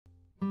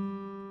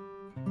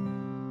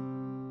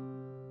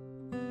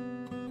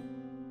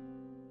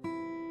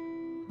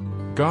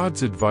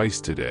God's advice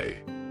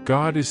today.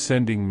 God is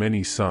sending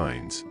many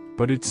signs,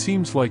 but it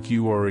seems like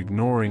you are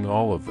ignoring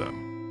all of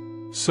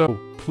them. So,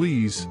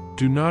 please,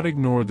 do not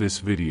ignore this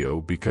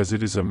video because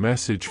it is a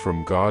message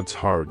from God's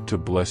heart to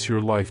bless your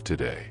life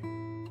today.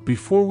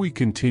 Before we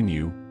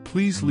continue,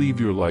 please leave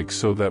your like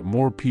so that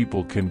more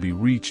people can be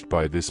reached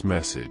by this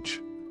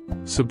message.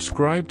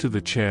 Subscribe to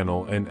the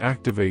channel and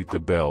activate the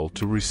bell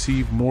to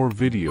receive more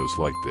videos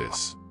like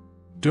this.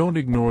 Don't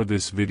ignore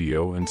this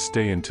video and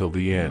stay until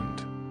the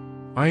end.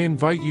 I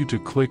invite you to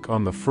click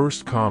on the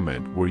first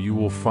comment where you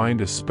will find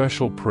a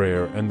special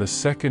prayer and the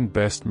second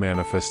best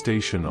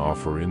manifestation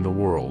offer in the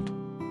world.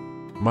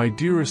 My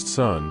dearest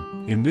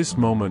son, in this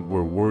moment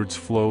where words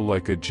flow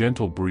like a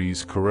gentle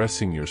breeze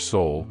caressing your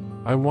soul,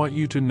 I want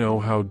you to know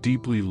how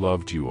deeply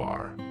loved you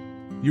are.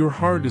 Your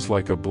heart is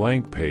like a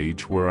blank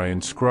page where I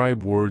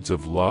inscribe words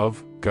of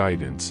love,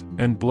 guidance,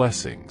 and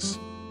blessings.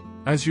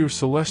 As your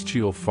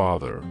celestial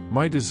Father,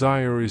 my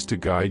desire is to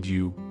guide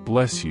you,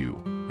 bless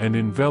you, and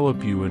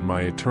envelop you in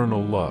my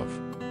eternal love.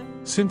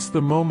 Since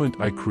the moment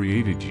I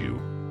created you,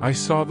 I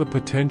saw the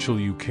potential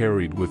you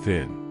carried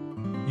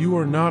within. You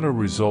are not a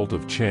result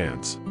of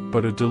chance,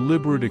 but a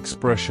deliberate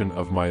expression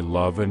of my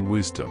love and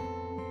wisdom.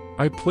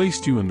 I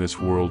placed you in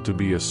this world to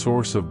be a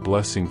source of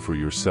blessing for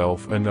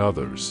yourself and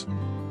others.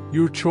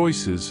 Your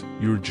choices,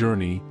 your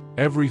journey,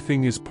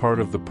 everything is part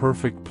of the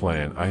perfect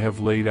plan I have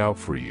laid out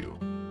for you.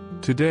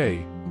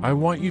 Today, I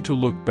want you to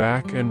look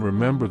back and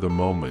remember the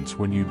moments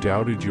when you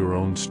doubted your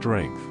own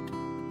strength.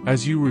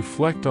 As you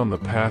reflect on the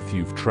path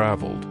you've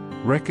traveled,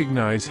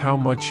 recognize how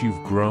much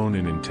you've grown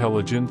in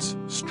intelligence,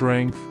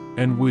 strength,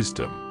 and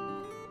wisdom.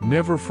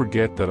 Never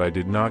forget that I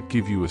did not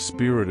give you a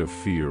spirit of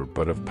fear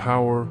but of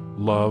power,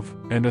 love,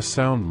 and a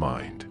sound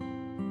mind.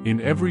 In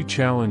every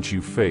challenge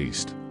you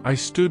faced, I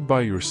stood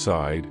by your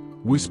side,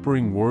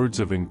 whispering words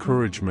of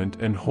encouragement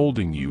and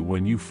holding you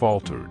when you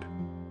faltered.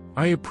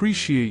 I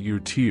appreciate your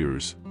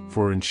tears,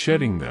 for in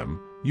shedding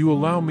them, you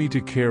allow me to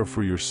care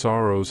for your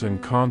sorrows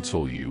and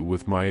console you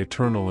with my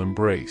eternal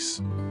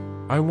embrace.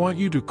 I want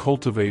you to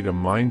cultivate a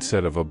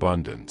mindset of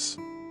abundance.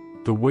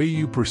 The way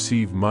you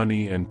perceive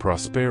money and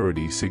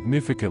prosperity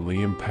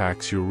significantly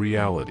impacts your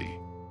reality.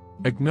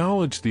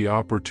 Acknowledge the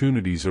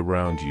opportunities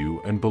around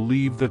you and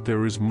believe that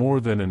there is more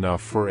than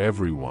enough for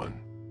everyone.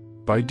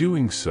 By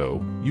doing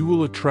so, you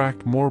will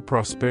attract more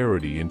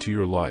prosperity into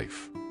your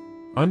life.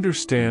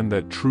 Understand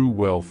that true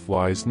wealth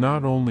lies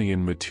not only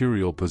in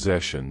material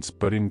possessions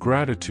but in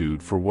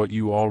gratitude for what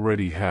you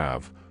already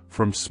have,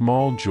 from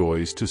small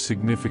joys to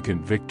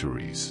significant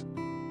victories.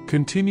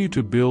 Continue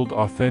to build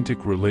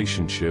authentic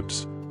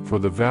relationships, for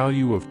the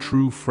value of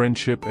true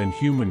friendship and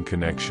human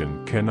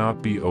connection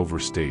cannot be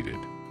overstated.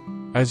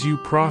 As you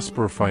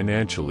prosper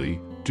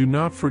financially, do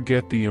not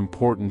forget the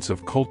importance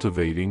of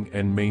cultivating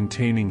and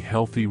maintaining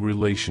healthy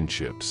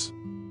relationships.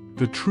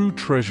 The true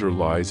treasure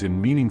lies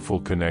in meaningful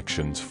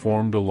connections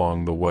formed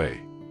along the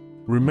way.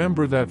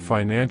 Remember that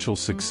financial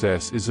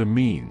success is a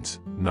means,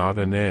 not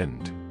an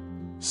end.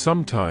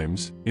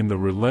 Sometimes, in the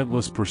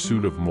relentless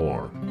pursuit of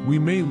more, we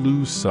may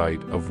lose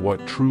sight of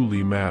what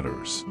truly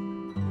matters.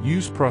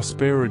 Use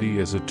prosperity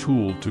as a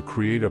tool to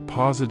create a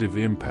positive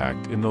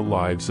impact in the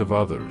lives of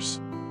others.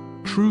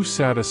 True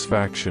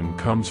satisfaction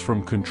comes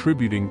from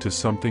contributing to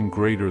something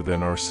greater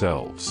than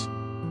ourselves.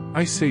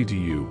 I say to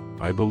you,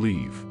 I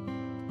believe.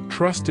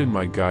 Trust in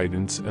my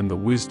guidance and the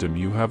wisdom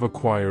you have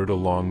acquired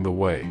along the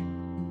way.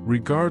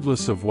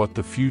 Regardless of what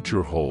the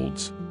future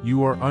holds,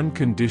 you are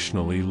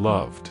unconditionally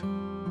loved.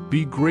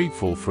 Be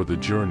grateful for the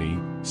journey,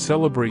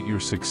 celebrate your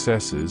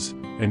successes,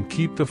 and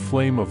keep the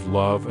flame of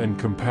love and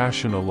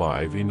compassion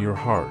alive in your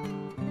heart.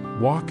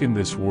 Walk in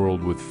this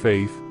world with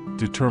faith,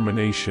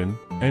 determination,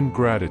 and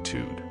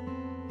gratitude.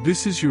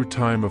 This is your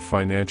time of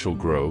financial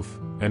growth,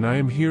 and I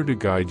am here to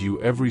guide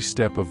you every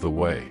step of the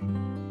way.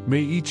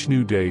 May each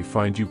new day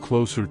find you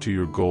closer to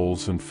your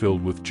goals and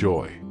filled with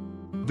joy.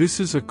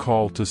 This is a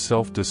call to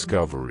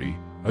self-discovery,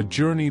 a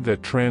journey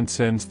that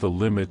transcends the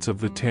limits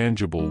of the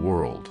tangible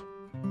world.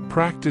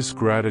 Practice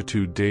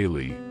gratitude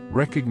daily,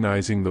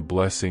 recognizing the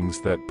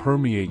blessings that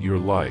permeate your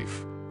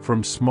life,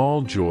 from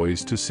small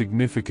joys to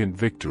significant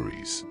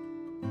victories.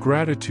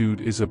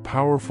 Gratitude is a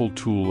powerful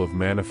tool of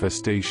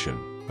manifestation,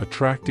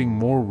 attracting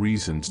more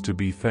reasons to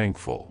be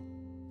thankful.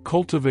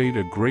 Cultivate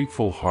a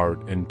grateful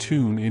heart and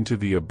tune into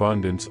the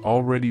abundance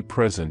already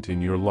present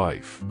in your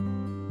life.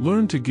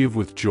 Learn to give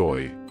with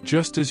joy,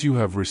 just as you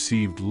have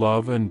received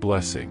love and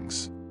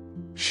blessings.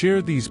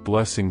 Share these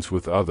blessings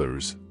with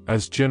others,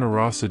 as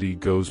generosity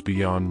goes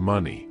beyond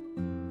money.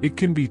 It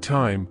can be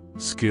time,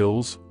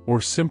 skills,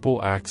 or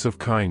simple acts of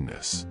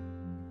kindness.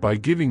 By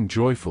giving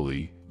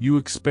joyfully, you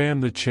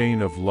expand the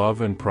chain of love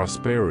and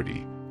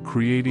prosperity,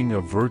 creating a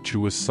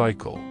virtuous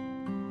cycle.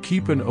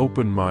 Keep an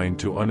open mind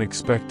to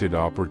unexpected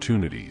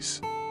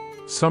opportunities.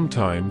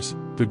 Sometimes,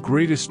 the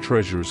greatest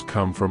treasures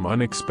come from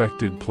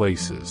unexpected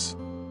places.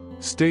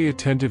 Stay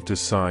attentive to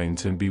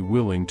signs and be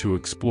willing to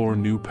explore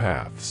new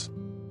paths.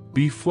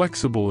 Be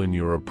flexible in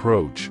your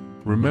approach,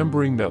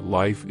 remembering that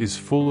life is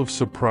full of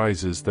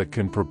surprises that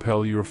can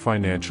propel your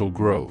financial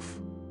growth.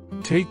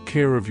 Take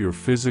care of your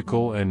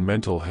physical and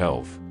mental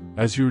health,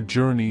 as your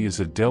journey is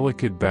a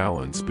delicate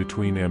balance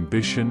between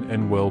ambition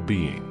and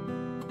well-being.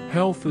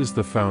 Health is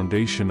the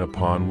foundation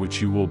upon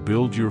which you will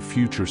build your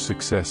future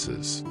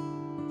successes.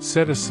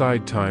 Set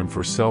aside time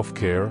for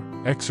self-care,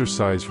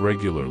 exercise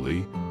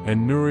regularly,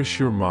 and nourish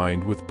your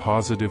mind with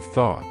positive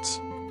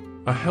thoughts.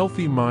 A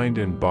healthy mind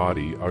and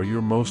body are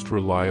your most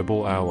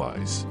reliable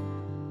allies.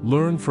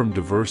 Learn from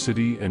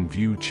diversity and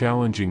view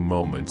challenging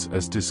moments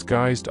as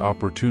disguised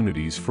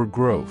opportunities for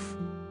growth.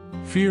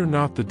 Fear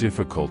not the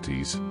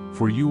difficulties,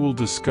 for you will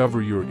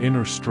discover your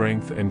inner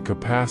strength and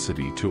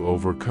capacity to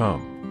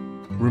overcome.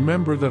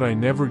 Remember that I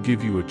never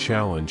give you a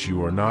challenge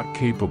you are not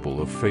capable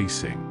of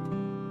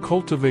facing.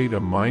 Cultivate a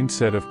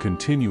mindset of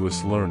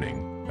continuous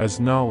learning,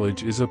 as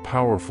knowledge is a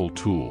powerful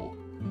tool.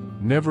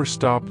 Never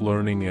stop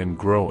learning and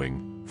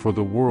growing, for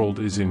the world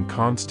is in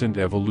constant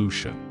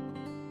evolution.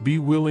 Be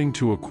willing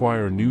to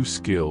acquire new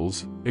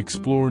skills,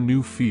 explore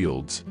new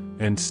fields,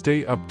 and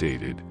stay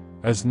updated,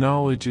 as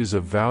knowledge is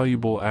a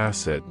valuable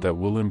asset that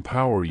will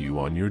empower you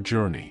on your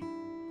journey.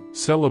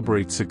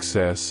 Celebrate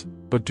success,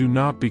 but do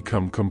not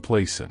become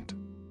complacent.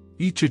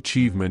 Each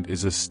achievement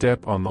is a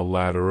step on the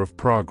ladder of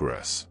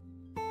progress.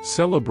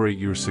 Celebrate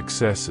your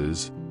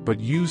successes, but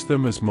use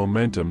them as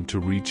momentum to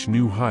reach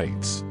new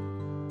heights.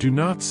 Do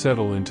not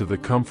settle into the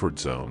comfort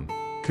zone.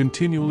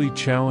 Continually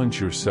challenge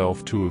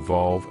yourself to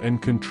evolve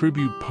and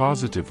contribute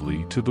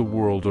positively to the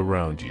world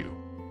around you.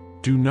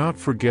 Do not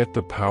forget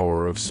the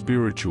power of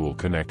spiritual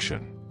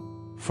connection.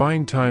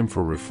 Find time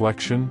for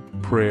reflection,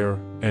 prayer,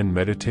 and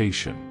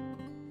meditation.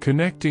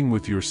 Connecting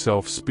with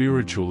yourself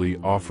spiritually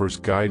offers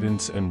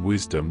guidance and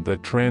wisdom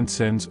that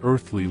transcends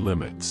earthly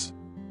limits.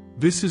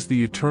 This is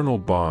the eternal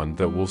bond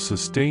that will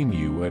sustain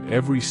you at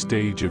every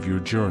stage of your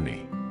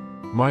journey.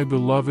 My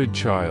beloved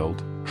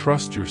child,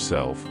 trust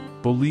yourself,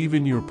 believe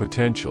in your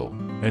potential,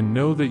 and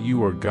know that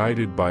you are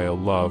guided by a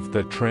love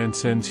that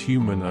transcends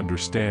human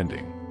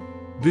understanding.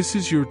 This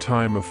is your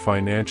time of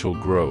financial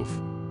growth,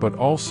 but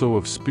also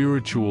of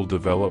spiritual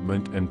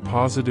development and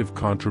positive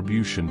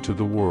contribution to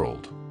the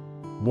world.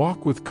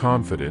 Walk with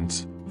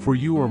confidence, for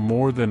you are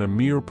more than a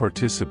mere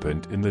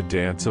participant in the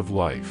dance of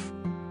life.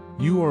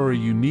 You are a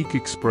unique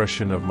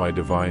expression of my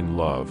divine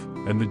love,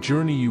 and the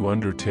journey you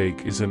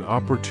undertake is an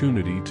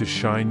opportunity to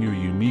shine your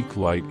unique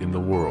light in the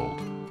world.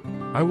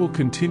 I will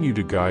continue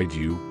to guide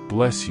you,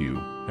 bless you,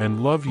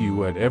 and love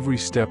you at every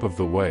step of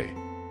the way.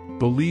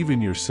 Believe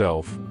in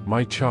yourself,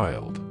 my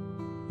child.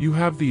 You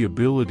have the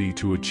ability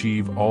to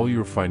achieve all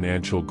your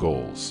financial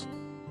goals.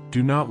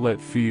 Do not let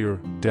fear,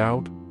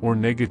 doubt, or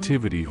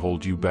negativity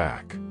hold you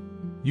back.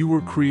 You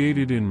were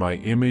created in my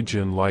image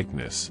and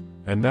likeness,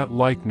 and that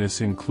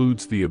likeness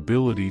includes the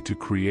ability to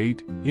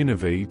create,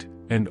 innovate,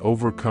 and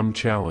overcome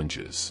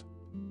challenges.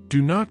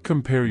 Do not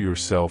compare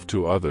yourself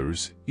to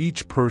others.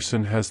 Each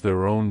person has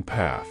their own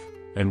path,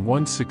 and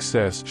one's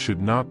success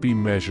should not be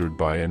measured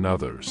by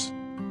another's.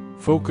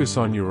 Focus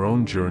on your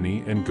own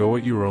journey and go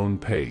at your own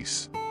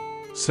pace.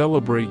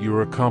 Celebrate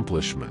your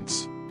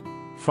accomplishments.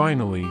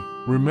 Finally,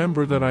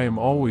 remember that I am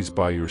always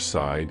by your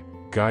side,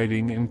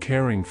 guiding and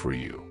caring for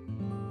you.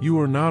 You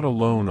are not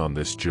alone on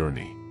this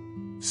journey.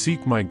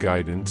 Seek my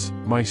guidance,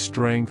 my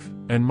strength,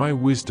 and my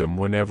wisdom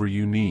whenever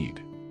you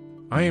need.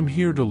 I am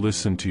here to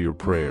listen to your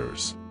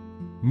prayers.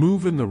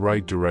 Move in the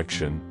right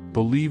direction,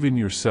 believe in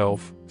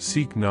yourself,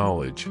 seek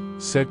knowledge,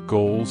 set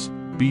goals,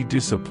 be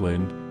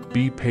disciplined,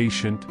 be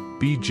patient,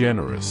 be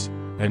generous,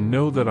 and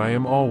know that I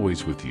am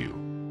always with you.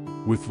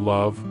 With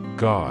love,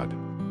 God.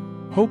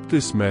 Hope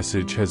this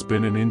message has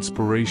been an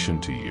inspiration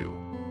to you.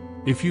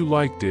 If you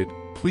liked it,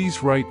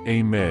 please write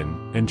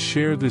Amen and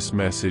share this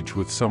message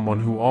with someone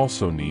who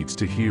also needs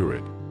to hear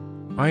it.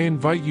 I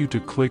invite you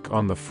to click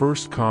on the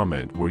first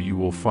comment where you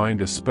will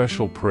find a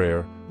special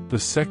prayer, the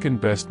second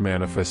best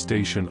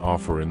manifestation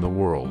offer in the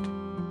world.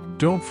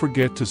 Don't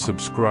forget to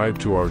subscribe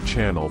to our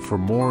channel for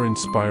more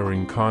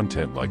inspiring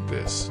content like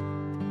this.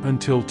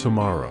 Until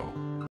tomorrow.